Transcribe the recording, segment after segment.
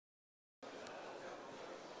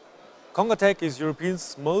Congatec is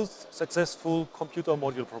Europe's most successful computer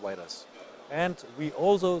module providers. And we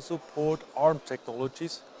also support ARM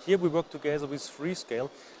technologies. Here we work together with Freescale.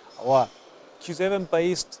 Our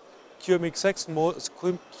Qseven-based QMX6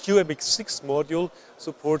 module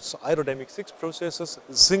supports i.MX6 processors,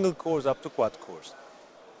 single cores up to quad cores.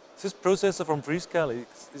 This processor from Freescale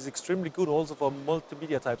is extremely good also for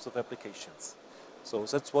multimedia types of applications. So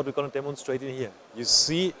that's what we're going to demonstrate in here. You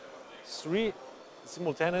see 3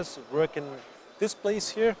 simultaneous working displays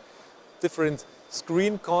here, different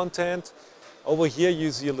screen content. Over here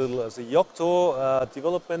you see a little the Yocto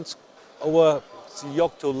development over the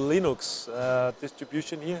Yocto Linux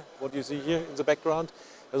distribution here, what you see here in the background.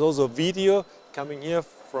 There's also a video coming here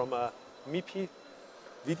from a MIPI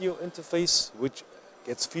video interface, which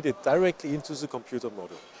gets fed directly into the computer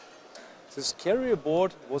module. This carrier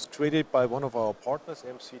board was created by one of our partners,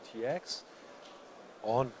 Mctx,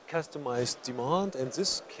 on customized demand, and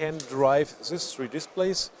this can drive these 3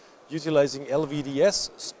 displays utilizing LVDS,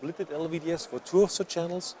 splitted LVDS for 2 of the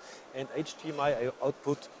channels, and HMDI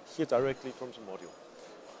output here directly from the module.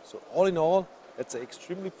 So all in all, it's an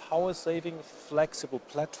extremely power-saving, flexible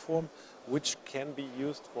platform which can be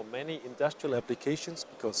used for many industrial applications,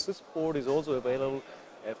 because this board is also available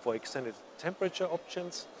for extended temperature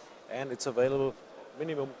options, and it's available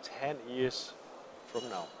minimum 10 years from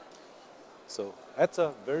now. So that's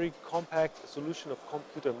a very compact solution of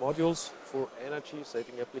computer modules for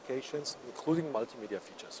energy-saving applications, including multimedia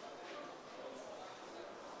features.